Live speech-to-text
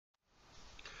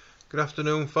Good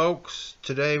afternoon, folks.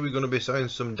 Today we're going to be sowing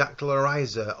some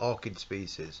Dactylorhiza orchid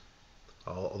species,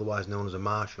 or otherwise known as a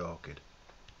marsh orchid.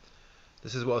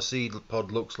 This is what a seed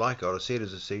pod looks like, or a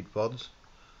series of seed pods.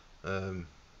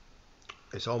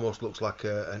 It almost looks like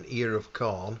an ear of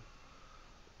corn,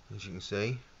 as you can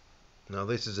see. Now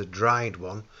this is a dried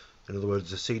one. In other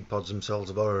words, the seed pods themselves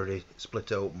have already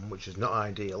split open, which is not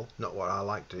ideal, not what I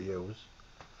like to use.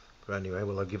 But anyway,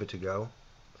 well, I'll give it a go.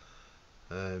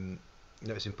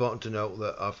 Now it's important to note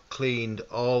that I've cleaned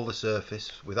all the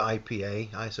surface with IPA,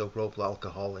 isopropyl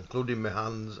alcohol, including my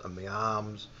hands and my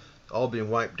arms, all been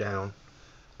wiped down,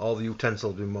 all the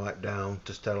utensils been wiped down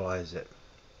to sterilise it.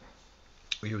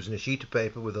 We're using a sheet of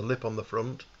paper with a lip on the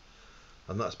front,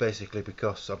 and that's basically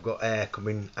because I've got air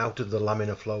coming out of the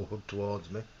laminar flow hood towards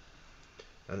me,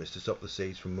 and it's to stop the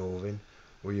seeds from moving.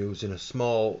 We're using a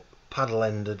small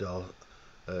paddle-ended or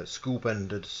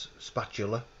scoop-ended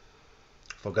spatula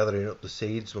for gathering up the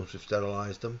seeds once we've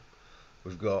sterilised them.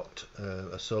 We've got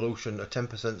a solution, a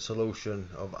 10% solution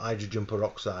of hydrogen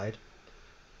peroxide,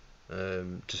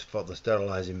 just for the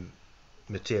sterilising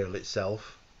material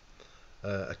itself,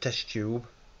 a test tube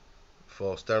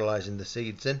for sterilising the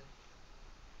seeds in,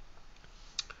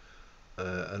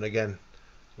 and again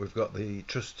we've got the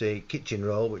trusty kitchen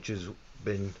roll, which has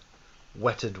been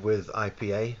wetted with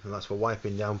IPA, and that's for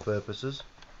wiping down purposes.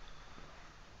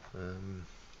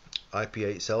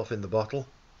 IPA itself in the bottle.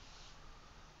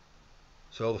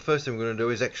 So the first thing we're going to do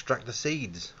is extract the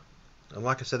seeds, and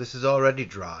like I said, this is already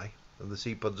dry and the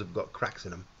seed pods have got cracks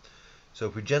in them. So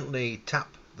if we gently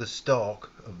tap the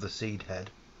stalk of the seed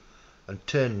head and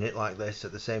turning it like this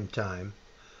at the same time,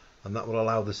 and that will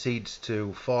allow the seeds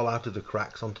to fall out of the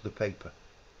cracks onto the paper,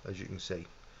 as you can see.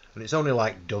 And it's only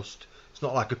like dust, it's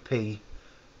not like a pea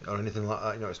or anything like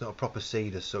that, you know, it's not a proper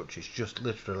seed as such, it's just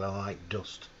literally like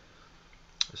dust.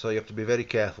 So you have to be very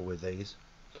careful with these,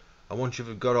 and once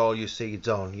you've got all your seeds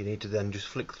on, you need to then just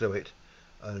flick through it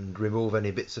and remove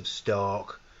any bits of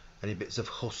stalk, any bits of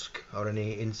husk, or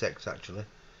any insects actually.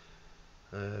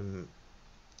 And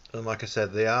like I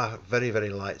said, they are very, very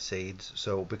light seeds,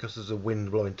 so because there's a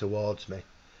wind blowing towards me,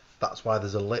 that's why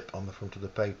there's a lip on the front of the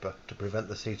paper to prevent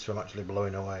the seeds from actually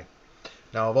blowing away.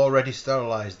 Now I've already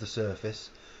sterilised the surface,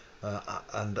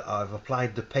 and I've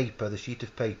applied the paper, the sheet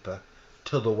of paper,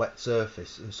 to the wet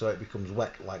surface, and so it becomes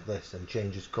wet like this and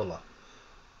changes colour.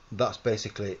 That's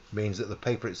basically means that the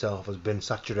paper itself has been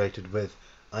saturated with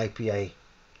IPA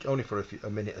only for a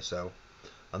minute or so,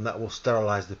 and that will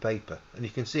sterilise the paper, and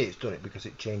you can see it's done it because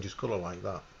it changes colour like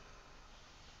that.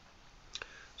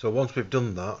 So once we've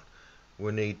done that,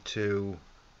 we need to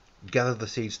gather the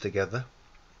seeds together,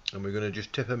 and we're going to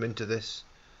just tip them into this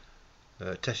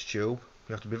test tube.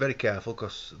 You have to be very careful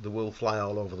because they will fly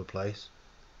all over the place.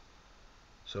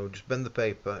 So just bend the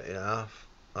paper in half,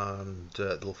 and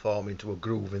they'll form into a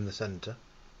groove in the centre,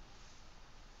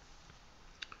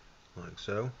 like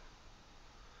so,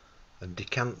 and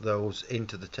decant those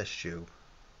into the test tube.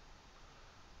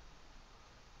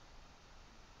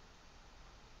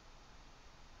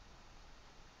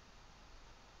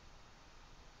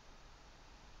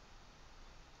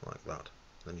 Like that.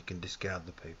 Then you can discard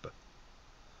the paper.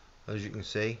 As you can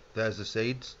see, there's the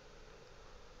seeds.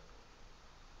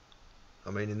 I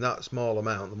mean, in that small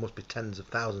amount there must be tens of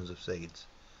thousands of seeds,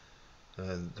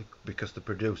 because they're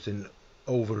produced in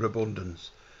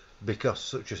overabundance, because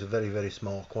such as a very, very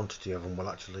small quantity of them will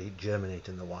actually germinate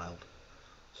in the wild,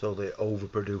 so they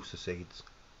overproduce the seeds,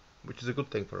 which is a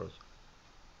good thing for us.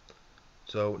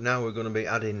 So now we're going to be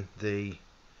adding the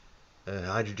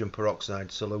hydrogen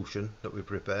peroxide solution that we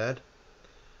prepared,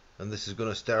 and this is going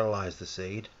to sterilise the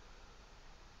seed.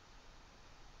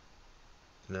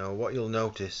 Now what you'll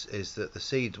notice is that the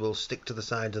seeds will stick to the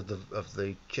side of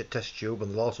the test tube,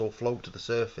 and they'll also float to the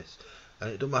surface, and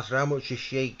it doesn't matter how much you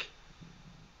shake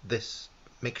this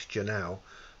mixture now,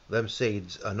 them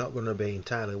seeds are not going to be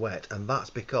entirely wet, and that's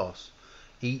because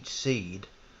each seed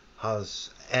has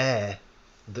air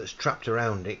that's trapped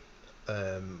around it,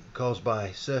 caused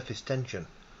by surface tension,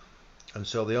 and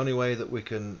so the only way that we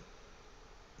can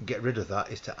get rid of that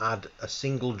is to add a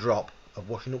single drop of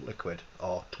washing up liquid,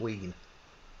 or tween.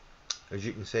 As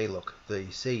you can see, look,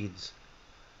 the seeds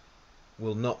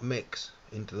will not mix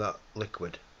into that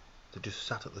liquid. They're just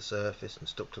sat at the surface and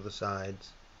stuck to the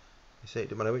sides. You see, it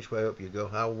doesn't matter which way up you go,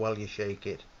 how well you shake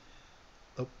it,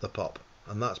 up the pop.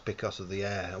 And that's because of the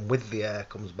air, and with the air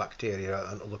comes bacteria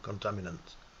and other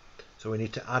contaminants. So we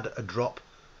need to add a drop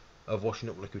of washing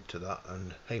up liquid to that,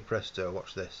 and hey presto,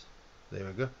 watch this. There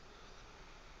we go.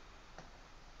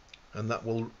 And that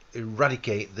will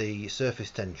eradicate the surface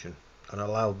tension and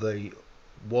allow the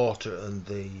water and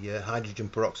the hydrogen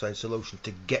peroxide solution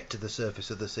to get to the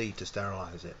surface of the seed to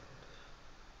sterilise it.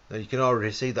 Now you can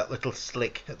already see that little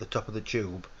slick at the top of the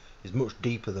tube is much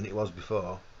deeper than it was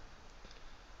before.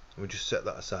 We'll just set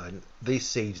that aside. These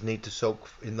seeds need to soak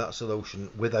in that solution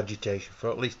with agitation for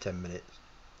at least 10 minutes.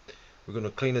 We're going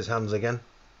to clean his hands again.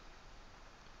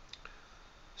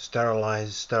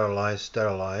 Sterilise, sterilise,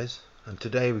 sterilise. And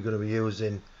today we're going to be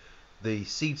using the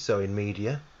seed sowing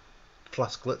media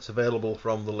flasklets available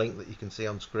from the link that you can see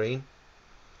on screen.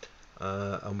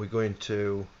 And we're going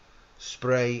to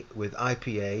spray with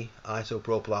IPA,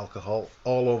 isopropyl alcohol,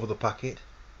 all over the packet,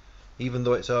 even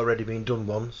though it's already been done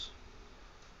once.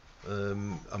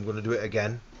 I'm going to do it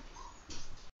again.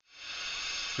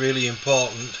 It's really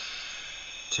important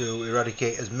to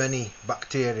eradicate as many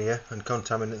bacteria and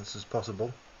contaminants as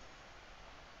possible.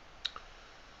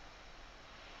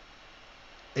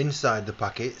 Inside the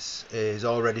packets is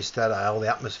already sterile, the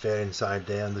atmosphere inside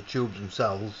there and the tubes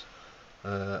themselves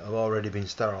have already been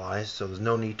sterilised, so there's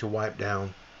no need to wipe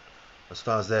down as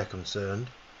far as they're concerned.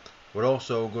 We're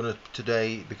also going to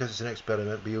today, because it's an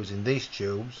experiment, be using these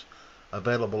tubes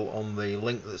available on the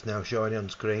link that's now showing on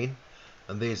screen,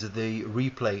 and these are the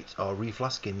replate or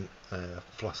reflasking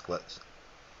flasklets,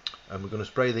 and we're going to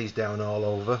spray these down all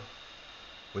over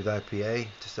with IPA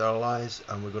to sterilise,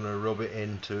 and we're going to rub it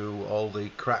into all the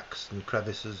cracks and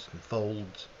crevices and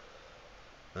folds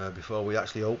before we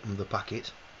actually open the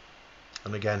packet.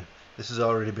 And again, this has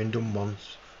already been done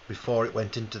once before it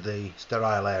went into the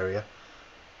sterile area,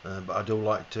 but I do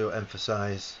like to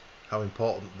emphasise how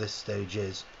important this stage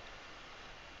is.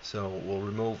 So we'll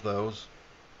remove those.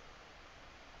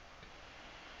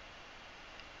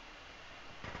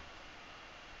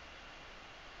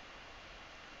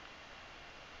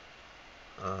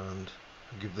 And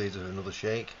give these another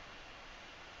shake.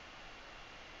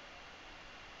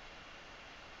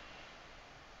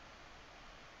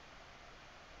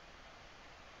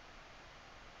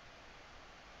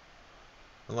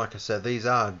 And like I said, these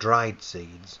are dried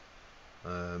seeds,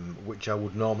 which I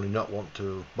would normally not want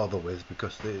to bother with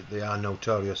because they are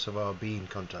notorious of being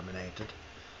contaminated.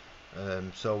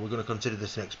 So we're going to consider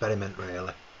this an experiment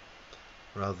really,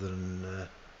 rather than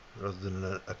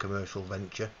a commercial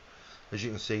venture. As you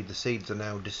can see, the seeds are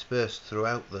now dispersed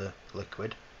throughout the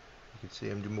liquid. You can see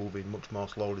them moving much more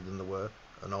slowly than they were,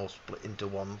 and all split into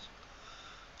ones.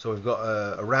 So we've got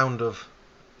a round of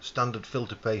standard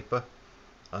filter paper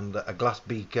and a glass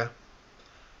beaker,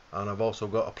 and I've also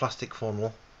got a plastic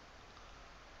funnel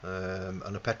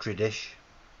and a petri dish.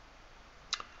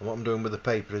 And what I'm doing with the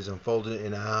paper is I'm folding it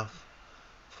in half,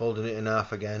 folding it in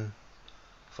half again,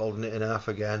 folding it in half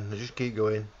again, and just keep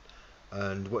going.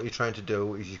 And what you're trying to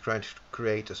do is you're trying to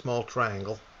create a small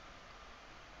triangle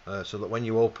so that when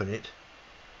you open it,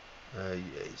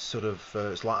 it's sort of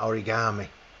it's like origami.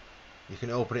 You can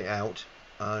open it out,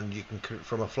 and you can,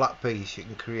 from a flat piece, you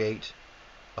can create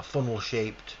a funnel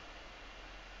shaped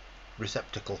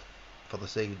receptacle for the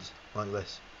seeds like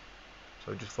this.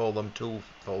 So just fold them 2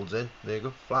 folds in, there you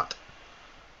go, flat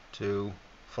to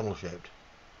funnel shaped,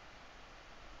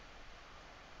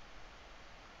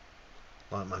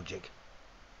 like magic.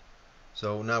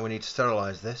 So now we need to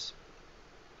sterilise this,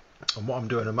 and what I'm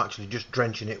doing, I'm actually just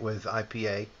drenching it with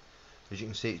IPA. As you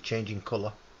can see, it's changing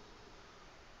colour.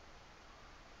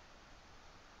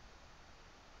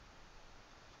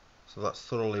 So that's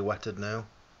thoroughly wetted now.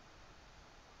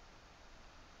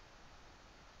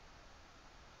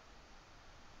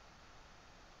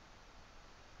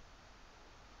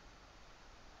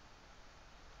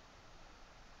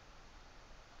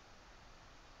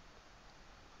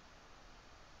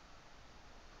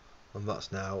 And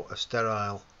that's now a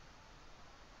sterile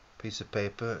piece of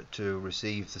paper to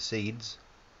receive the seeds.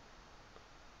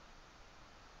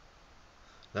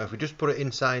 Now if we just put it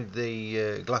inside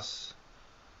the glass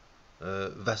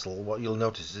vessel, what you'll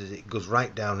notice is it goes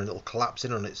right down and it'll collapse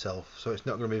in on itself, so it's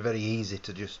not going to be very easy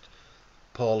to just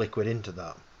pour liquid into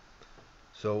that.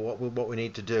 So what we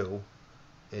need to do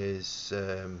is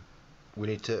we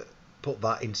need to put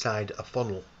that inside a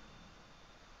funnel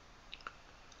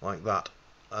like that,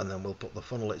 and then we'll put the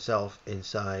funnel itself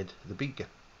inside the beaker.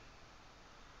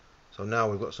 So now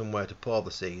we've got somewhere to pour the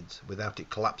seeds without it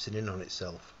collapsing in on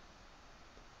itself,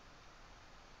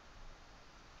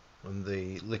 and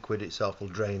the liquid itself will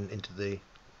drain into the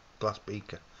glass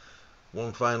beaker.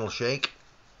 One final shake,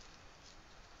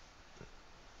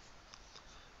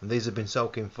 and these have been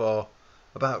soaking for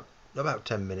about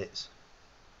 10 minutes.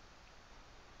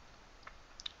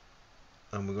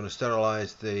 And we're going to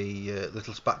sterilise the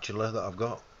little spatula that I've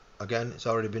got. Again, it's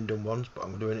already been done once, but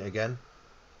I'm doing it again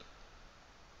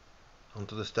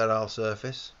onto the sterile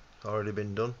surface. It's already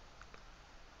been done.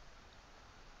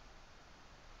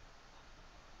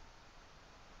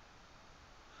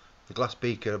 The glass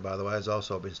beaker, by the way, has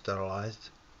also been sterilised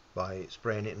by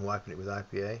spraying it and wiping it with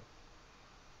IPA.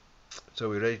 So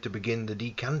we're ready to begin the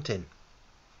decanting.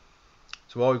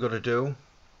 So all we've got to do,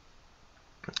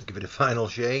 give it a final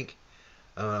shake.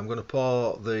 I'm going to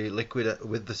pour the liquid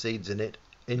with the seeds in it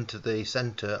into the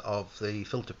centre of the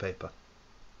filter paper.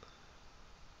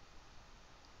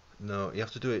 No, you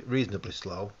have to do it reasonably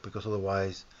slow, because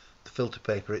otherwise the filter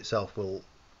paper itself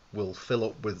will fill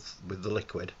up with the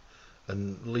liquid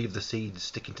and leave the seeds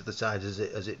sticking to the sides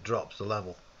as it drops the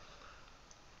level.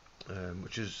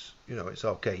 Which is, you know, it's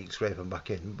okay, you can scrape them back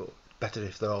in, but better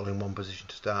if they're all in one position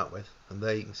to start with. And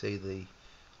there you can see the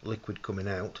liquid coming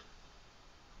out.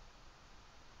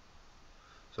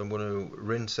 So I'm going to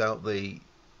rinse out the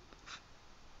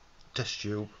test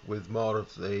tube with more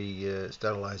of the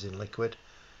sterilising liquid,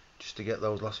 just to get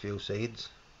those last few seeds,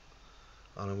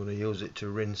 and I'm going to use it to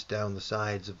rinse down the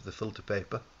sides of the filter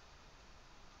paper,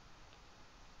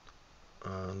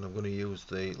 and I'm going to use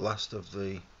the last of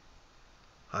the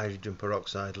hydrogen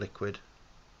peroxide liquid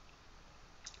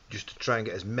just to try and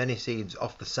get as many seeds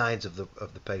off the sides of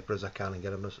the paper as I can, and get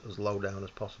them as low down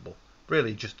as possible,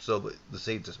 really just so that the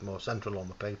seeds are more central on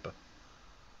the paper,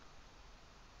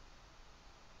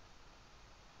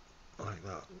 like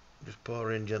that. Just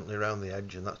pour in gently around the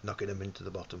edge, and that's knocking them into the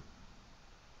bottom.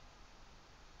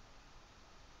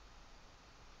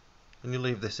 And you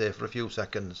leave this here for a few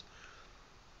seconds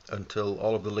until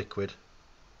all of the liquid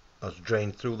has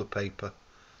drained through the paper,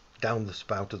 down the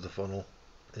spout of the funnel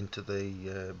into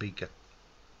the beaker.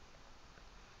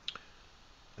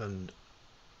 And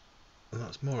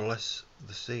that's more or less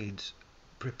the seeds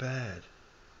prepared.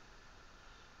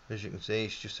 As you can see,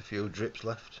 it's just a few drips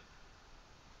left.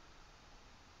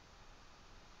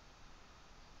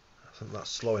 I think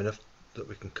that's slow enough that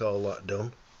we can call that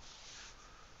done.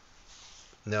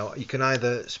 Now you can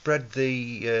either spread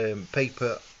the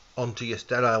paper onto your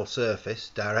sterile surface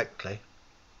directly,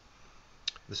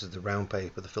 this is the round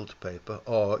paper, the filter paper,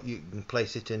 or you can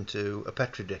place it into a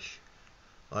petri dish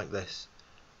like this,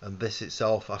 and this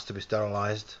itself has to be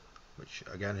sterilised, which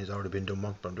again has already been done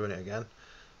once, but I'm doing it again.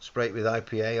 Spray it with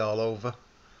IPA all over,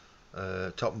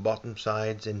 top and bottom,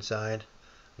 sides, inside,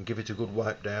 and give it a good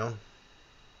wipe down.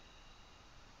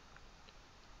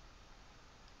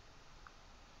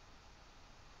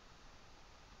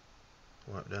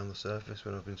 Wipe down the surface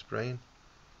when I've been spraying,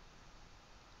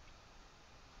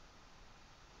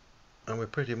 and we're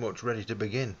pretty much ready to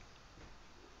begin.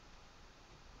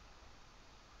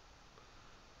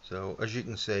 So as you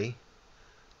can see,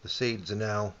 the seeds are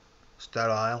now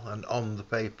sterile and on the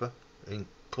paper in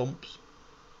clumps,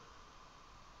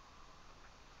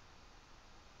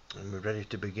 and we're ready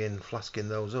to begin flasking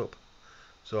those up.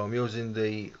 So I'm using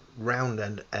the round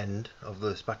end of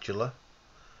the spatula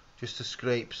just to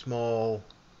scrape small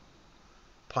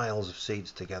piles of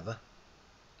seeds together,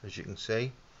 as you can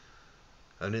see,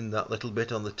 and in that little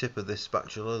bit on the tip of this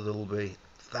spatula there will be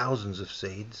thousands of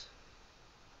seeds,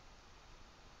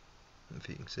 if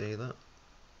you can see that,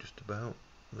 just about,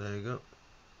 there you go.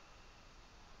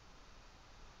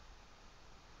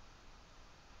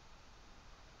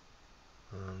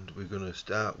 And we're going to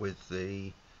start with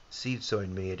the seed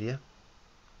sowing media.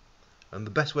 And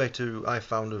the best way I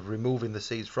found of removing the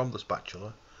seeds from the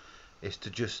spatula is to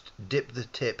just dip the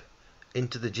tip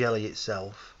into the jelly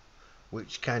itself,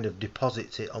 which kind of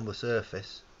deposits it on the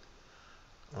surface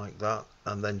like that,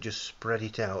 and then just spread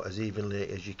it out as evenly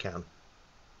as you can.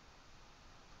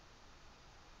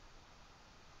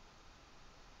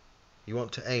 You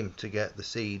want to aim to get the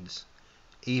seeds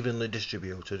evenly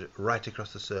distributed right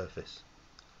across the surface.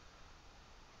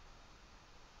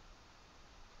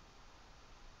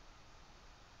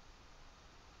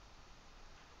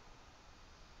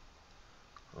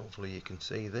 Hopefully you can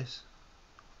see this.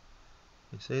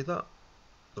 You see that?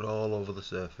 They're all over the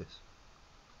surface.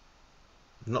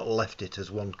 I've not left it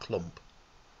as one clump.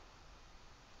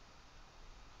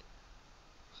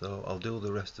 So I'll do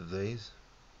the rest of these.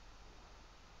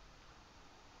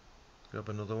 Grab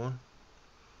another one.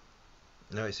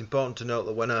 Now it's important to note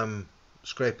that when I'm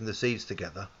scraping the seeds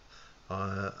together,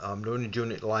 I'm only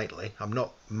doing it lightly. I'm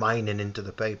not mining into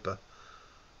the paper.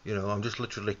 You know, I'm just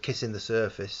literally kissing the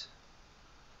surface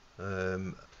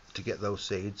to get those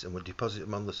seeds, and we'll deposit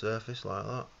them on the surface like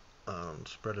that and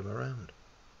spread them around.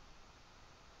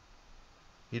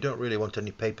 You don't really want any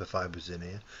paper fibres in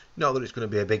here. Not that it's going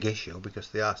to be a big issue because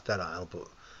they are sterile, but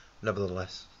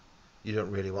nevertheless you don't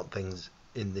really want things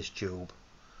in this tube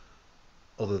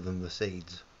other than the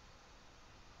seeds.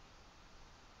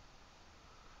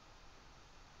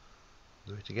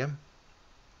 Do it again.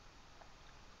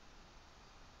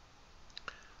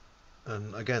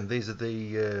 And again, these are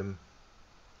the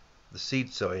the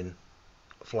seed sowing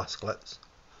flasklets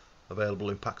available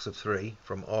in packs of 3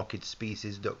 from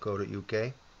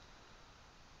orchidspecies.co.uk.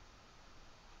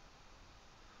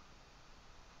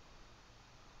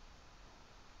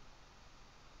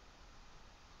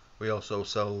 We also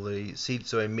sell the seed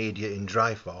sowing media in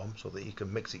dry form so that you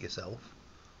can mix it yourself,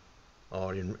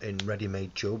 or in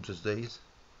ready-made tubes as these,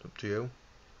 up to you.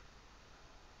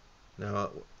 Now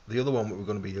the other one that we're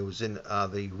going to be using are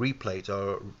the replate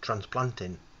or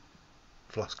transplanting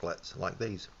flasklets like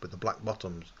these with the black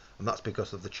bottoms, and that's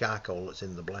because of the charcoal that's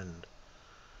in the blend.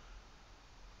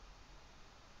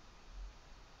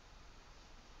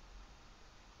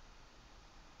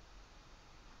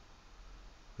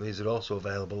 These are also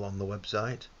available on the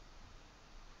website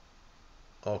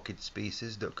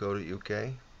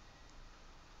orchidspecies.co.uk.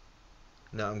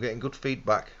 Now I'm getting good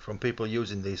feedback from people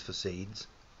using these for seeds.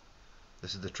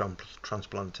 This is the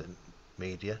transplanted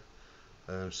media.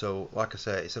 So like I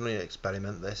say, it's only an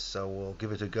experiment this, so we'll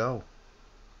give it a go.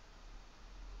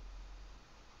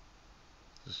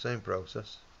 It's the same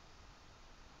process.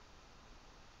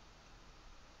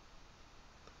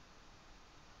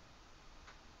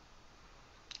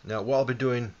 Now what I'll be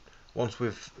doing once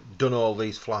we've done all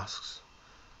these flasks,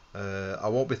 I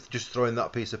won't be just throwing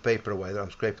that piece of paper away that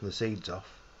I'm scraping the seeds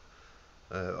off.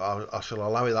 I shall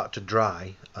allow that to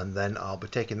dry, and then I'll be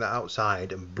taking that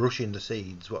outside and brushing the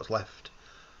seeds, what's left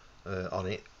on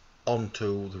it,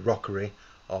 onto the rockery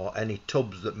or any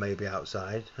tubs that may be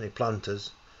outside, any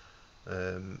planters,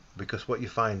 because what you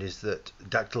find is that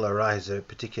Dactylorhiza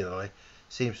particularly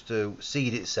seems to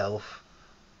seed itself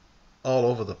all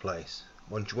over the place.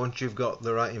 Once you've got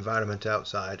the right environment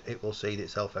outside, it will seed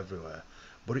itself everywhere,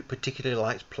 but it particularly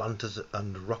likes planters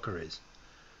and rockeries.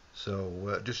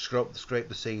 So just scrape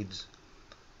the seeds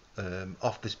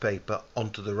off this paper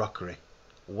onto the rockery.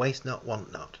 Waste not,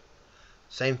 want not.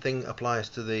 Same thing applies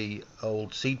to the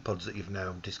old seed pods that you've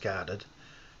now discarded.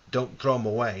 Don't throw them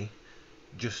away,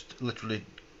 just literally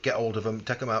get hold of them,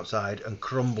 take them outside and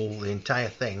crumble the entire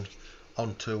thing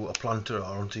onto a planter or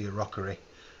onto your rockery,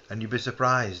 and you'll be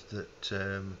surprised that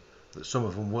that some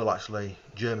of them will actually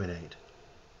germinate.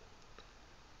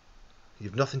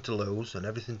 You've nothing to lose and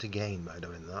everything to gain by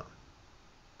doing that.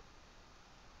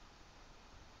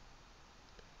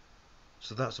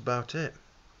 So that's about it.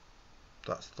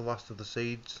 That's the last of the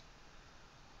seeds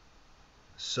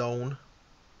sown,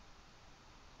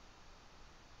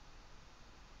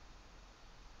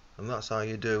 and that's how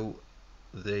you do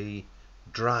the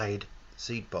dried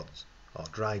seed pods or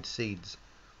dried seeds.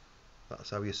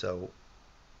 That's how you sow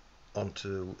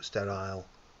onto sterile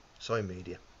soy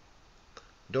media.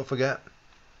 Don't forget,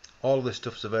 all of this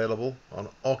stuff's available on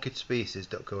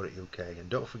orchidspecies.co.uk, and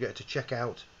don't forget to check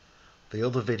out the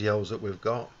other videos that we've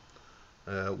got.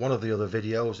 One of the other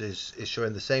videos is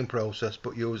showing the same process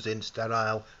but using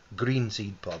sterile green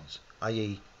seed pods,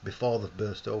 i.e. before they've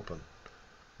burst open,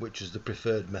 which is the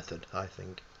preferred method, I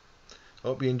think.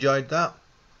 Hope you enjoyed that.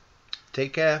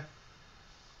 Take care.